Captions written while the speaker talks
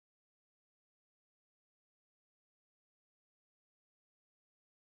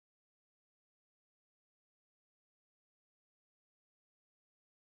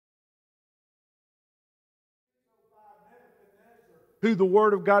who the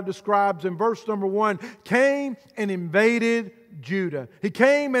Word of God describes in verse number 1, came and invaded Judah. He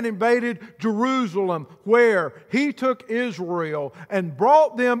came and invaded Jerusalem, where he took Israel and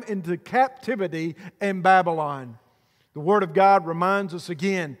brought them into captivity in Babylon. The Word of God reminds us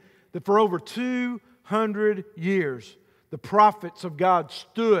again that for over 200 years, the prophets of God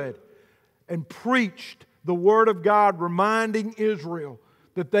stood and preached the Word of God, reminding Israel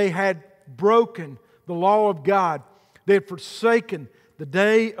that they had broken the law of God. They had forsaken the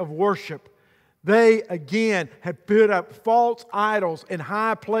day of worship. They again had put up false idols in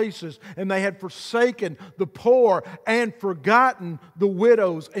high places, and they had forsaken the poor and forgotten the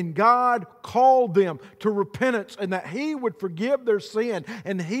widows. And God called them to repentance, and that He would forgive their sin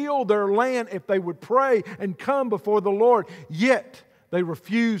and heal their land if they would pray and come before the Lord. Yet they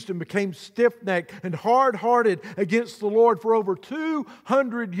refused and became stiff-necked and hard-hearted against the Lord. For over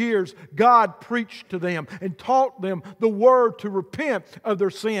 200 years, God preached to them and taught them the Word to repent of their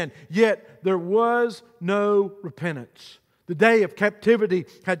sin. Yet there was no repentance. The day of captivity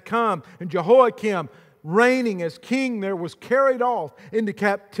had come, and Jehoiakim, reigning as king there, was carried off into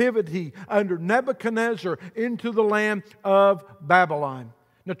captivity under Nebuchadnezzar into the land of Babylon.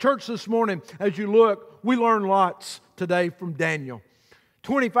 Now, church, this morning, as you look, we learn lots today from Daniel.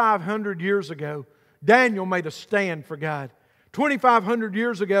 2,500 years ago, Daniel made a stand for God. 2,500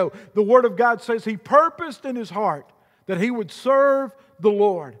 years ago, the Word of God says he purposed in his heart that he would serve the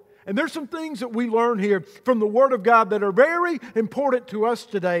Lord. And there's some things that we learn here from the Word of God that are very important to us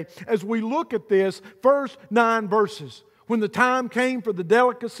today as we look at this first 9 verses. When the time came for the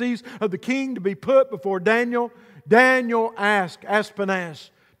delicacies of the king to be put before Daniel, Daniel asked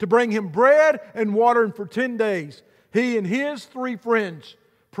Ashpenaz to bring him bread and water, and for 10 days he and his 3 friends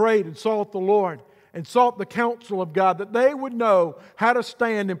prayed and sought the Lord and sought the counsel of God, that they would know how to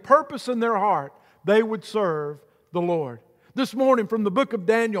stand and purpose in their heart they would serve the Lord. This morning from the book of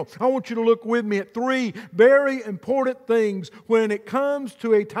Daniel, I want you to look with me at 3 very important things when it comes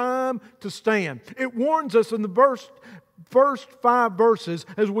to a time to stand. It warns us in the first 5 verses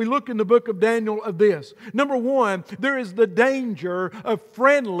as we look in the book of Daniel of this. Number 1, there is the danger of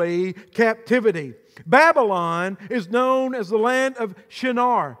friendly captivity. Babylon is known as the land of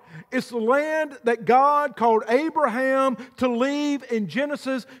Shinar. It's the land that God called Abraham to leave in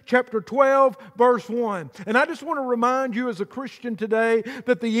Genesis chapter 12, verse 1. And I just want to remind you as a Christian today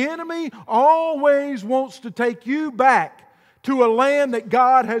that the enemy always wants to take you back to a land that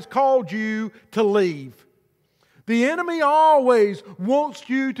God has called you to leave. The enemy always wants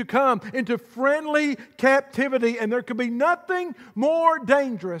you to come into friendly captivity, and there could be nothing more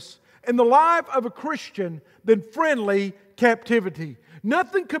dangerous in the life of a Christian than friendly captivity.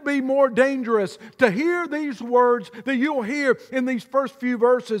 Nothing could be more dangerous to hear these words that you'll hear in these first few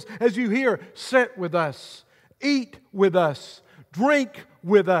verses as you hear, sit with us, eat with us, drink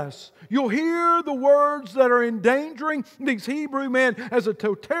with us. You'll hear the words that are endangering these Hebrew men as a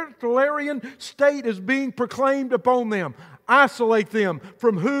totalitarian state is being proclaimed upon them. Isolate them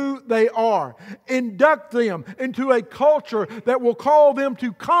from who they are. Induct them into a culture that will call them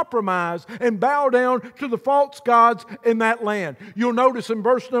to compromise and bow down to the false gods in that land. You'll notice in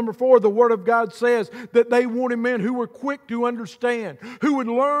verse number 4, the Word of God says that they wanted men who were quick to understand, who would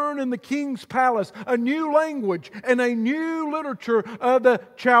learn in the king's palace a new language and a new literature of the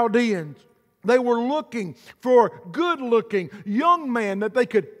Chaldeans. They were looking for good-looking young men that they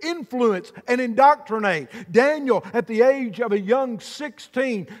could influence and indoctrinate. Daniel, at the age of a young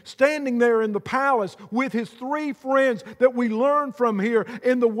 16, standing there in the palace with his 3 friends that we learn from here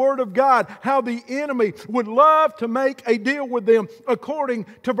in the Word of God, how the enemy would love to make a deal with them according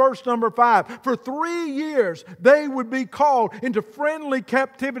to verse number 5. For 3 years, they would be called into friendly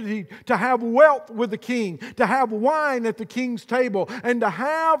captivity to have wealth with the king, to have wine at the king's table, and to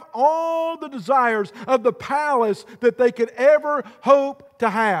have all the desires of the palace that they could ever hope to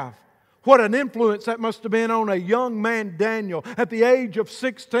have. What an influence that must have been on a young man, Daniel, at the age of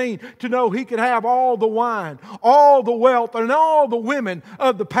 16, to know he could have all the wine, all the wealth, and all the women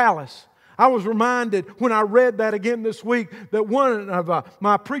of the palace. I was reminded when I read that again this week that one of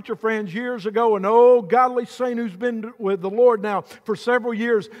my preacher friends years ago, an old godly saint who's been with the Lord now for several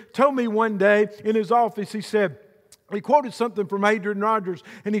years, told me one day in his office, he quoted something from Adrian Rogers,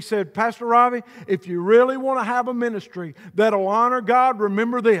 and he said, Pastor Ravi, if you really want to have a ministry that'll honor God,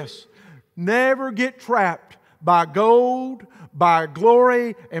 remember this: never get trapped by gold, by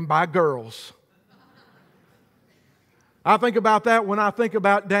glory, and by girls. I think about that when I think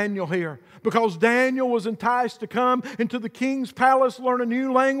about Daniel here, because Daniel was enticed to come into the king's palace, learn a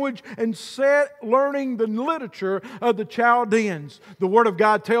new language, and set learning the literature of the Chaldeans. The Word of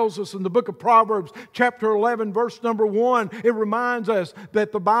God tells us in the book of Proverbs, chapter 11, verse number 1, it reminds us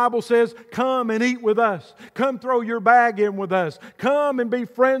that the Bible says, come and eat with us. Come throw your bag in with us. Come and be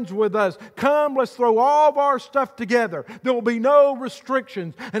friends with us. Come, let's throw all of our stuff together. There will be no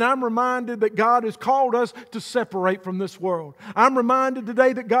restrictions. And I'm reminded that God has called us to separate from this world. I'm reminded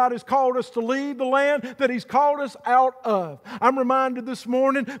today that God has called us to leave the land that He's called us out of. I'm reminded this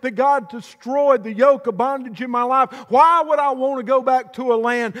morning that God destroyed the yoke of bondage in my life. Why would I want to go back to a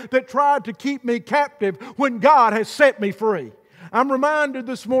land that tried to keep me captive when God has set me free? I'm reminded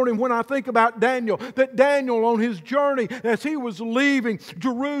this morning when I think about Daniel, that Daniel on his journey as he was leaving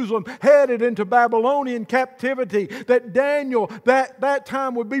Jerusalem, headed into Babylonian captivity, that Daniel that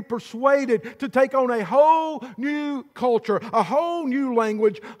time would be persuaded to take on a whole new culture, a whole new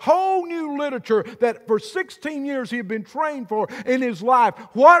language, whole new literature that for 16 years he had been trained for in his life.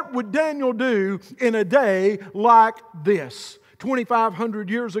 What would Daniel do in a day like this? 2,500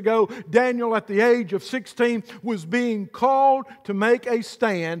 years ago, Daniel at the age of 16 was being called to make a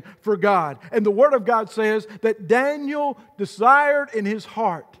stand for God. And the Word of God says that Daniel desired in his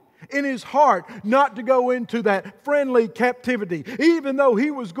heart not to go into that friendly captivity. Even though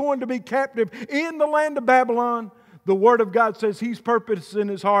he was going to be captive in the land of Babylon, the Word of God says he's purposed in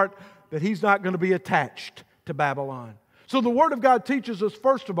his heart that he's not going to be attached to Babylon. So the Word of God teaches us,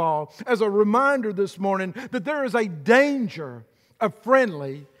 first of all, as a reminder this morning, that there is a danger of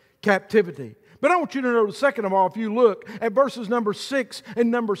friendly captivity. But I want you to notice, second of all, if you look at verses number 6 and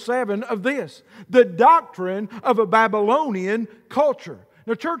number 7 of this, the doctrine of a Babylonian culture.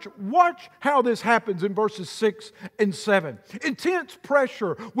 Now, church, watch how this happens in verses 6 and 7. Intense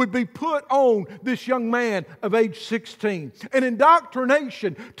pressure would be put on this young man of age 16. An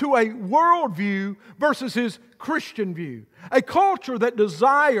indoctrination to a worldview versus his Christian view. A culture that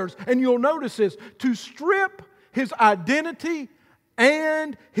desires, and you'll notice this, to strip his identity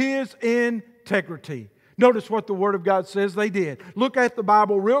and his integrity. Notice what the Word of God says they did. Look at the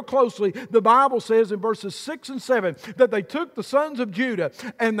Bible real closely. The Bible says in verses 6 and 7 that they took the sons of Judah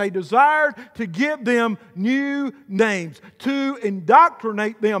and they desired to give them new names, to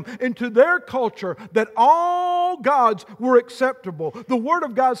indoctrinate them into their culture that all gods were acceptable. The Word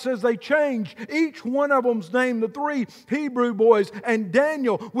of God says they changed each one of them's name, the 3 Hebrew boys, and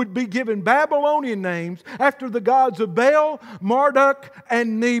Daniel would be given Babylonian names after the gods of Baal, Marduk,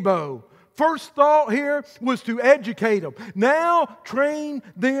 and Nebo. First thought here was to educate them. Now train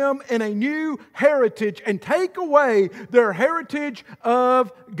them in a new heritage and take away their heritage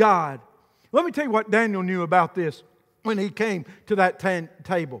of God. Let me tell you what Daniel knew about this when he came to that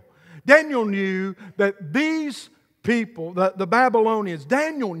table. Daniel knew that these people, the Babylonians,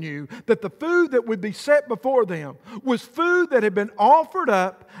 Daniel knew that the food that would be set before them was food that had been offered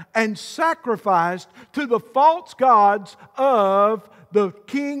up and sacrificed to the false gods of the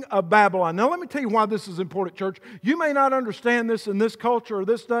king of Babylon. Now let me tell you why this is important, church. You may not understand this in this culture or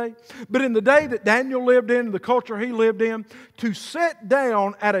this day, but in the day that Daniel lived in, the culture he lived in, to sit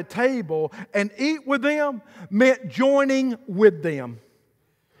down at a table and eat with them meant joining with them.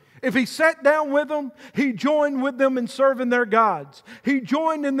 If he sat down with them, he joined with them in serving their gods. He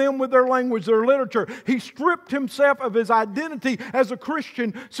joined in them with their language, their literature. He stripped himself of his identity as a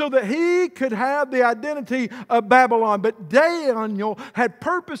Christian so that he could have the identity of Babylon. But Daniel had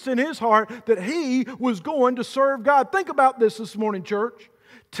purpose in his heart that he was going to serve God. Think about this morning, church.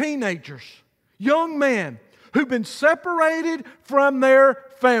 Teenagers, young men who've been separated from their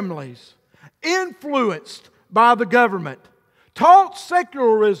families, influenced by the government, taught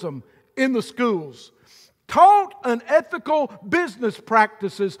secularism in the schools, taught unethical business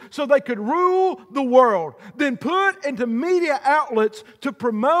practices so they could rule the world, then put into media outlets to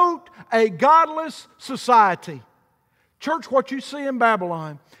promote a godless society. Church, what you see in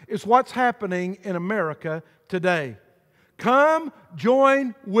Babylon is what's happening in America today. Come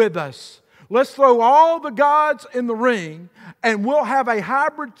join with us. Let's throw all the gods in the ring and we'll have a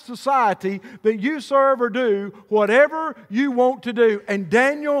hybrid society that you serve or do whatever you want to do. And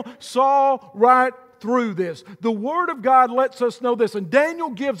Daniel saw right through this. The Word of God lets us know this. And Daniel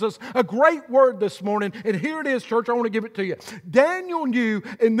gives us a great word this morning. And here it is, church. I want to give it to you. Daniel knew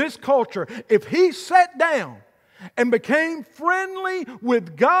in this culture, if he sat down and became friendly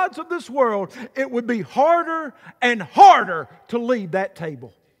with gods of this world, it would be harder and harder to leave that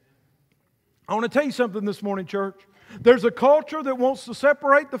table. I want to tell you something this morning, church. There's a culture that wants to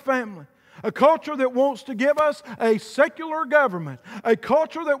separate the family. A culture that wants to give us a secular government. A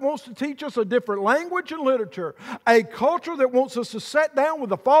culture that wants to teach us a different language and literature. A culture that wants us to sit down with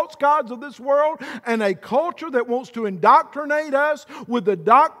the false gods of this world. And a culture that wants to indoctrinate us with the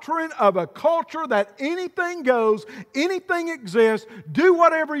doctrine of a culture that anything goes, anything exists, do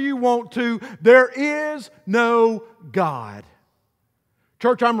whatever you want to. There is no God.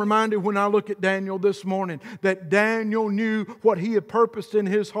 Church, I'm reminded when I look at Daniel this morning that Daniel knew what he had purposed in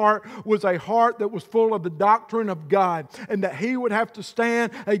his heart was a heart that was full of the doctrine of God, and that he would have to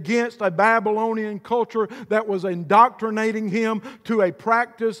stand against a Babylonian culture that was indoctrinating him to a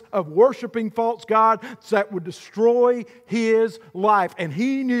practice of worshiping false gods that would destroy his life. And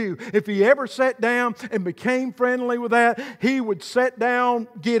he knew if he ever sat down and became friendly with that, he would sit down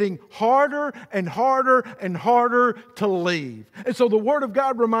getting harder and harder and harder to leave. And so the Word of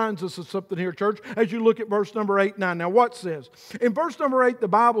God reminds us of something here, church, as you look at verse number 8 and 9. Now, what says? In verse number 8, the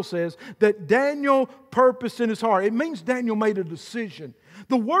Bible says that Daniel purposed in his heart. It means Daniel made a decision.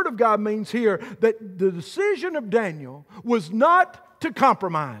 The Word of God means here that the decision of Daniel was not to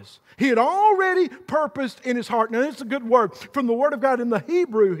compromise. He had already purposed in his heart. Now, this is a good word from the Word of God in the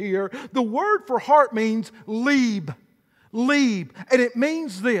Hebrew here. The word for heart means lib. Lib. And it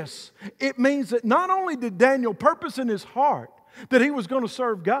means this. It means that not only did Daniel purpose in his heart that he was going to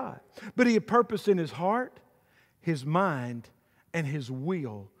serve God, but he had purposed in his heart, his mind, and his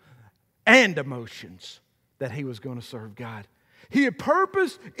will and emotions that he was going to serve God. He had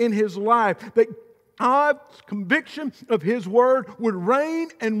purposed in his life that God's conviction of His Word would reign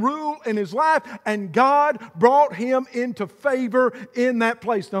and rule in his life, and God brought him into favor in that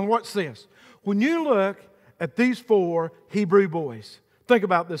place. Now, what's this? When you look at these 4 Hebrew boys, think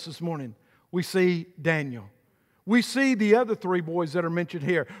about this morning. We see Daniel. We see the other 3 boys that are mentioned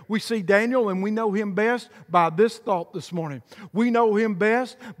here. We see Daniel, and we know him best by this thought this morning. We know him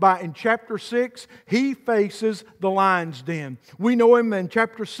best by, in chapter 6, he faces the lion's den. We know him in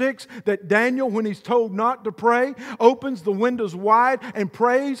chapter 6 that Daniel, when he's told not to pray, opens the windows wide and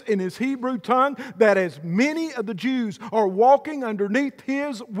prays in his Hebrew tongue, that as many of the Jews are walking underneath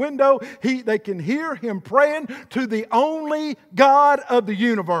his window, they can hear him praying to the only God of the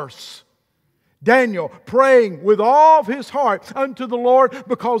universe. Daniel praying with all of his heart unto the Lord,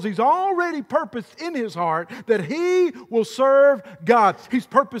 because he's already purposed in his heart that he will serve God. He's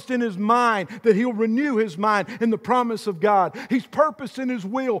purposed in his mind that he'll renew his mind in the promise of God. He's purposed in his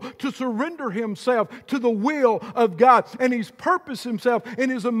will to surrender himself to the will of God. And he's purposed himself in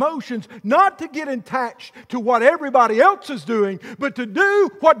his emotions not to get attached to what everybody else is doing, but to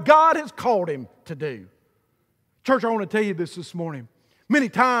do what God has called him to do. Church, I want to tell you this morning. Many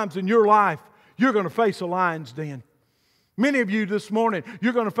times in your life, you're going to face a lion's den. Many of you this morning,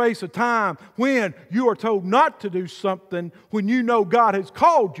 you're going to face a time when you are told not to do something when you know God has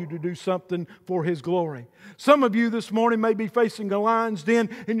called you to do something for His glory. Some of you this morning may be facing a lion's den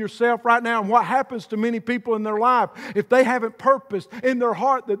in yourself right now. And what happens to many people in their life, if they haven't purposed in their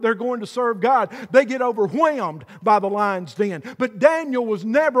heart that they're going to serve God, they get overwhelmed by the lion's den. But Daniel was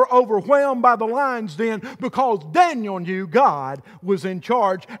never overwhelmed by the lion's den, because Daniel knew God was in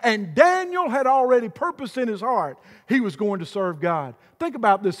charge. And Daniel had already purposed in his heart he was going to serve God. Think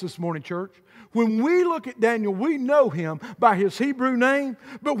about this morning, church. When we look at Daniel, we know him by his Hebrew name.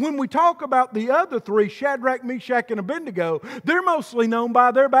 But when we talk about the other 3, Shadrach, Meshach, and Abednego, they're mostly known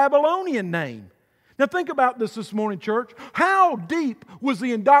by their Babylonian name. Now think about this morning, church. How deep was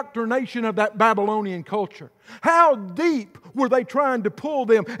the indoctrination of that Babylonian culture? How deep were they trying to pull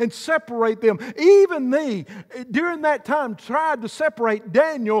them and separate them? Even they, during that time, tried to separate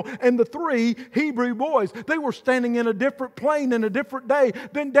Daniel and the 3 Hebrew boys. They were standing in a different plane in a different day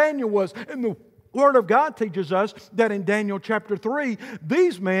than Daniel was. And the Word of God teaches us that in Daniel chapter 3,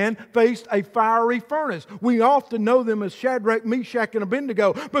 these men faced a fiery furnace. We often know them as Shadrach, Meshach, and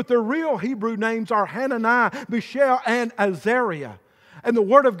Abednego, but their real Hebrew names are Hananiah, Mishael, and Azariah. And the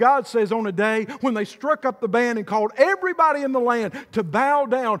Word of God says on a day when they struck up the band and called everybody in the land to bow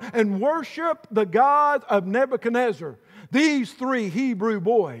down and worship the God of Nebuchadnezzar, these 3 Hebrew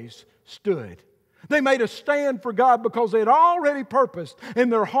boys stood. They made a stand for God because they had already purposed in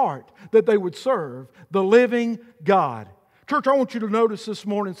their heart that they would serve the living God. Church, I want you to notice this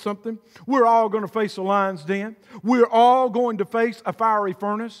morning something. We're all going to face a lion's den. We're all going to face a fiery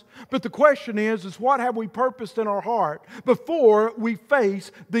furnace. But the question is what have we purposed in our heart before we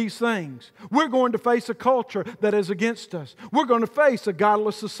face these things? We're going to face a culture that is against us. We're going to face a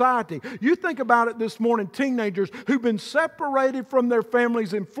godless society. You think about it this morning, teenagers who've been separated from their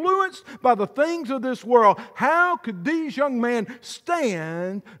families, influenced by the things of this world. How could these young men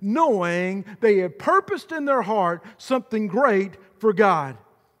stand knowing they had purposed in their heart something great for God?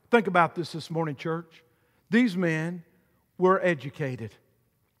 Think about this morning, church. These men were educated.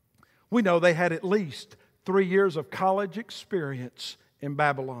 We know they had at least 3 years of college experience in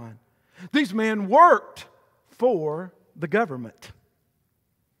Babylon. These men worked for the government.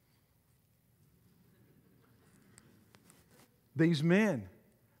 These men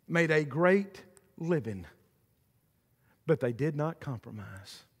made a great living, but they did not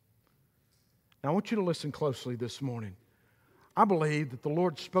compromise. Now, I want you to listen closely this morning. I believe that the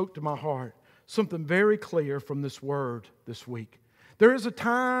Lord spoke to my heart something very clear from this word this week. There is a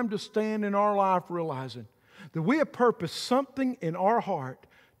time to stand in our life realizing that we have purposed something in our heart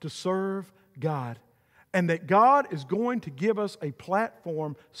to serve God, and that God is going to give us a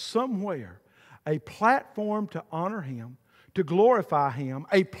platform somewhere, a platform to honor Him, to glorify Him,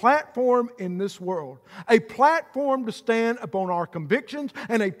 a platform in this world, a platform to stand upon our convictions,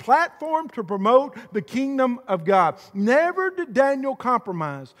 and a platform to promote the kingdom of God. Never did Daniel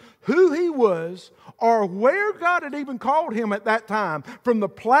compromise who he was or where God had even called him at that time from the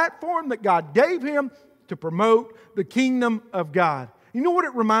platform that God gave him to promote the kingdom of God. You know what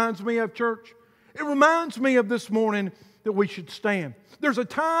it reminds me of, church? It reminds me of this morning that we should stand. There's a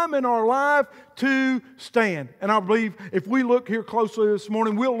time in our life to stand. And I believe if we look here closely this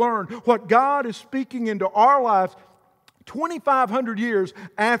morning, we'll learn what God is speaking into our lives 2,500 years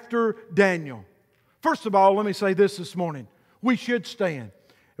after Daniel. First of all, let me say this morning. We should stand.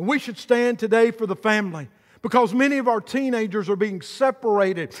 And we should stand today for the family. Because many of our teenagers are being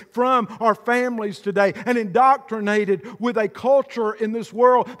separated from our families today and indoctrinated with a culture in this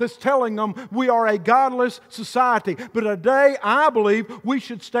world that's telling them we are a godless society. But today, I believe we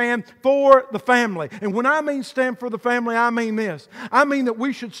should stand for the family. And when I mean stand for the family, I mean this. I mean that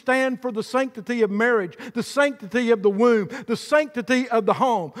we should stand for the sanctity of marriage, the sanctity of the womb, the sanctity of the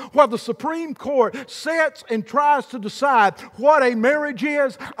home. While the Supreme Court sits and tries to decide what a marriage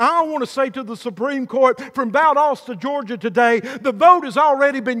is, I want to say to the Supreme Court, from Valdosta, Georgia today, the vote has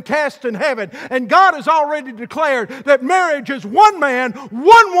already been cast in heaven, and God has already declared that marriage is one man,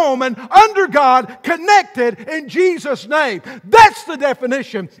 one woman, under God, connected in Jesus' name. That's the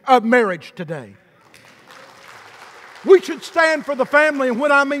definition of marriage today. We should stand for the family, and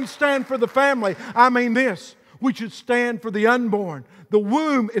when I mean stand for the family, I mean this. We should stand for the unborn. The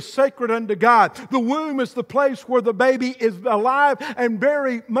womb is sacred unto God. The womb is the place where the baby is alive and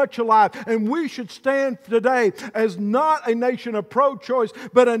very much alive. And we should stand today as not a nation of pro-choice,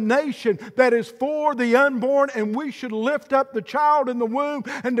 but a nation that is for the unborn. And we should lift up the child in the womb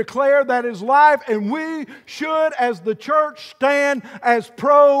and declare that is life. And we should, as the church, stand as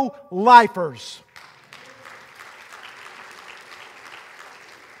pro-lifers.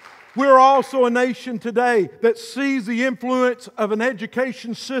 We're also a nation today that sees the influence of an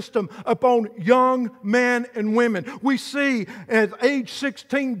education system upon young men and women. We see at age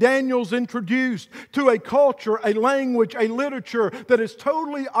 16, Daniel's introduced to a culture, a language, a literature that is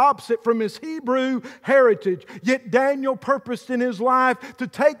totally opposite from his Hebrew heritage. Yet Daniel purposed in his life to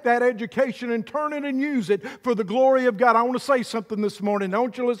take that education and turn it and use it for the glory of God. I want to say something this morning. I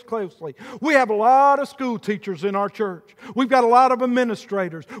want you to listen closely. We have a lot of school teachers in our church. We've got a lot of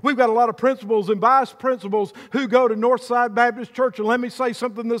administrators. We've got a lot of principals and vice principals who go to Northside Baptist Church. And let me say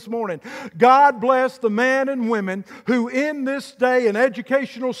something this morning. God bless the men and women who in this day and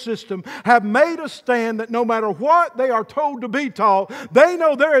educational system have made a stand that no matter what they are told to be taught, they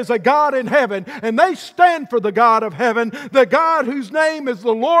know there is a God in heaven, and they stand for the God of heaven, the God whose name is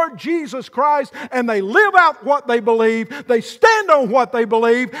the Lord Jesus Christ, and they live out what they believe. They stand on what they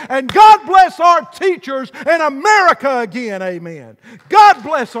believe, and God bless our teachers in America again. Amen. God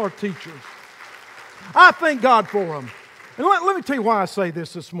bless our teachers. I thank God for them. And let me tell you why I say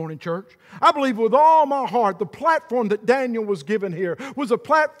this morning, church. I believe with all my heart the platform that Daniel was given here was a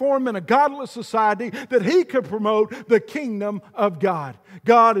platform in a godless society that he could promote the kingdom of God.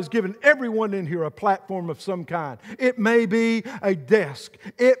 God has given everyone in here a platform of some kind. It may be a desk.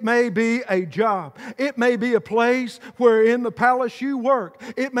 It may be a job. It may be a place where in the palace you work.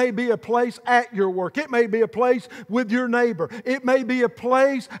 It may be a place at your work. It may be a place with your neighbor. It may be a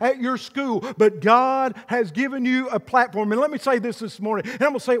place at your school. But God has given you a platform. And let me say this morning, and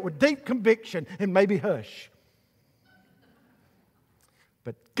I'm going to say it with deep conviction and maybe hush.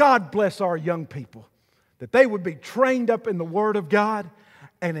 But God bless our young people that they would be trained up in the Word of God,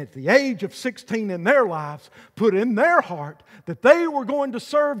 and at the age of 16 in their lives, put in their heart that they were going to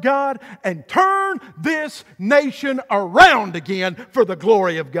serve God and turn this nation around again for the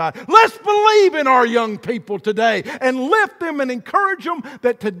glory of God. Let's believe in our young people today and lift them and encourage them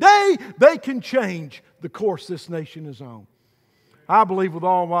that today they can change the course this nation is on. I believe with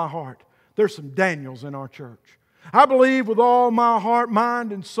all my heart there's some Daniels in our church. I believe with all my heart,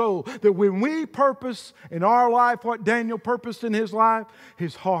 mind, and soul that when we purpose in our life what Daniel purposed in his life,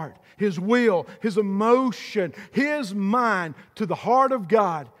 his heart, his will, his emotion, his mind to the heart of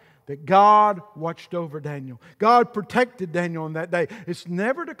God, that God watched over Daniel. God protected Daniel on that day. It's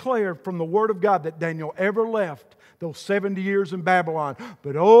never declared from the Word of God that Daniel ever left those 70 years in Babylon.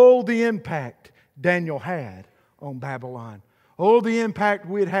 But oh, the impact Daniel had on Babylon. Oh, the impact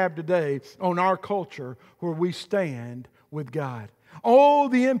we'd have today on our culture where we stand with God. Oh,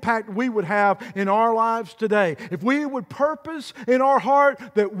 the impact we would have in our lives today if we would purpose in our heart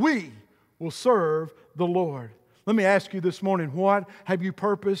that we will serve the Lord. Let me ask you this morning, what have you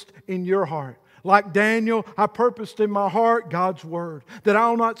purposed in your heart? Like Daniel, I purposed in my heart God's Word, that I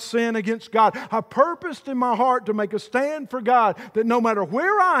will not sin against God. I purposed in my heart to make a stand for God, that no matter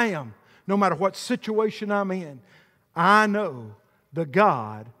where I am, no matter what situation I'm in, I know the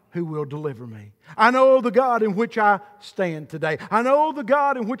God who will deliver me. I know the God in which I stand today. I know the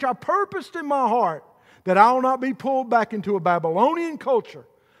God in which I purposed in my heart that I will not be pulled back into a Babylonian culture,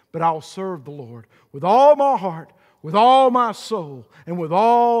 but I'll serve the Lord with all my heart, with all my soul, and with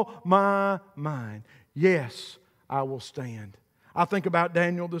all my mind. Yes, I will stand. I think about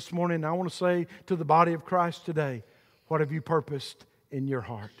Daniel this morning, and I want to say to the body of Christ today, what have you purposed in your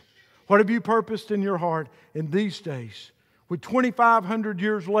heart? What have you purposed in your heart in these days? With 2,500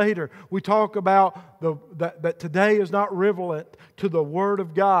 years later, we talk about that today is not relevant to the Word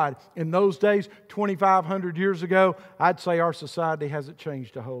of God. In those days, 2,500 years ago, I'd say our society hasn't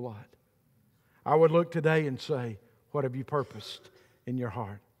changed a whole lot. I would look today and say, what have you purposed in your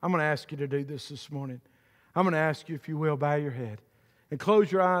heart? I'm going to ask you to do this morning. I'm going to ask you, if you will, bow your head and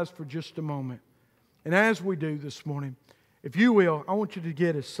close your eyes for just a moment. And as we do this morning, if you will, I want you to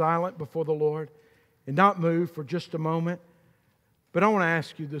get as silent before the Lord and not move for just a moment. But I want to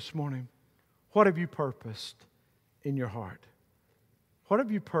ask you this morning, what have you purposed in your heart? What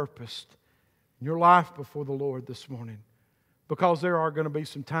have you purposed in your life before the Lord this morning? Because there are going to be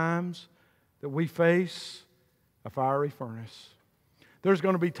some times that we face a fiery furnace. There's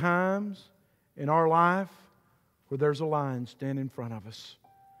going to be times in our life where there's a lion standing in front of us.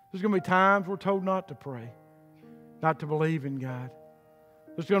 There's going to be times we're told not to pray, not to believe in God.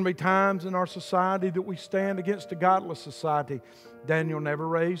 There's going to be times in our society that we stand against a godless society. Daniel never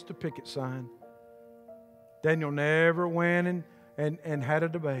raised a picket sign. Daniel never went and had a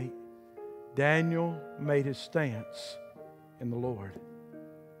debate. Daniel made his stance in the Lord.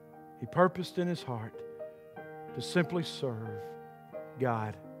 He purposed in his heart to simply serve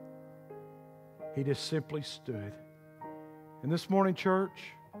God. He just simply stood. And this morning, church,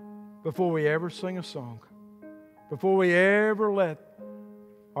 before we ever sing a song, before we ever let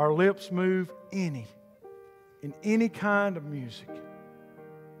our lips move in any kind of music,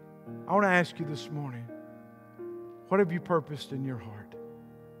 I want to ask you this morning, what have you purposed in your heart?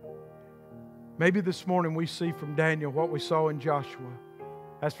 Maybe this morning we see from Daniel what we saw in Joshua.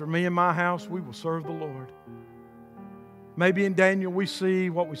 As for me and my house, we will serve the Lord. Maybe in Daniel we see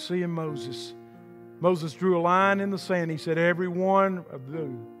what we see in Moses. Moses drew a line in the sand. He said, every one of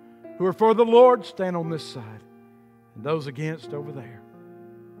you who are for the Lord, stand on this side, and those against over there.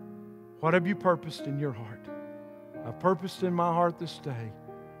 What have you purposed in your heart? I've purposed in my heart this day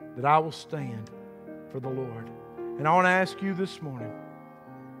that I will stand for the Lord. And I want to ask you this morning,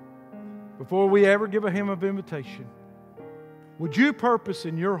 before we ever give a hymn of invitation, would you purpose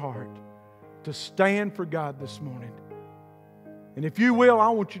in your heart to stand for God this morning? And if you will, I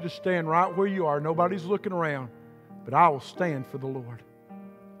want you to stand right where you are. Nobody's looking around, but I will stand for the Lord.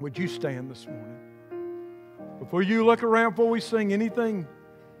 Would you stand this morning? Before you look around, before we sing anything,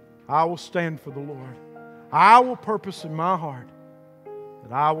 I will stand for the Lord. I will purpose in my heart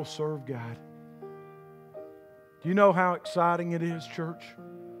that I will serve God. Do you know how exciting it is, church,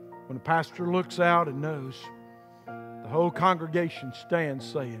 when a pastor looks out and knows the whole congregation stands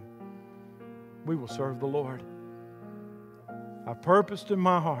saying, we will serve the Lord. I purposed in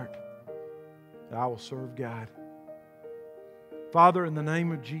my heart that I will serve God. Father, in the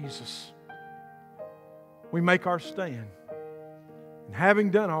name of Jesus, we make our stand. And having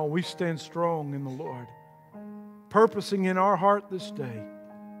done all, we stand strong in the Lord, purposing in our heart this day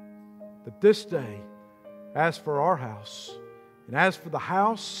that this day, as for our house and as for the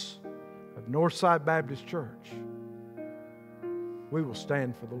house of Northside Baptist Church, we will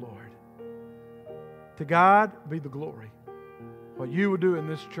stand for the Lord. To God be the glory. What you will do in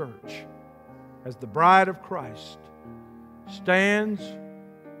this church as the bride of Christ stands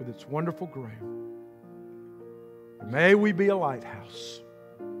with its wonderful groom. And may we be a lighthouse.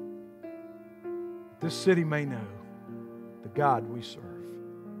 This city may know the God we serve.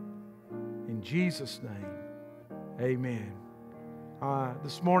 In Jesus' name, Amen.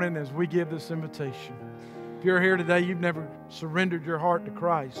 This morning, as we give this invitation, if you're here today, you've never surrendered your heart to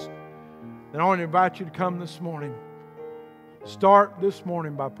Christ, then I want to invite you to come this morning. Start this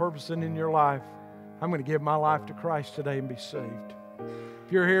morning by purposing in your life, I'm going to give my life to Christ today and be saved.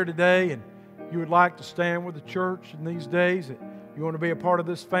 If you're here today and you would like to stand with the church in these days, that you want to be a part of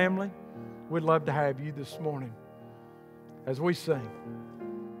this family, we'd love to have you this morning as we sing.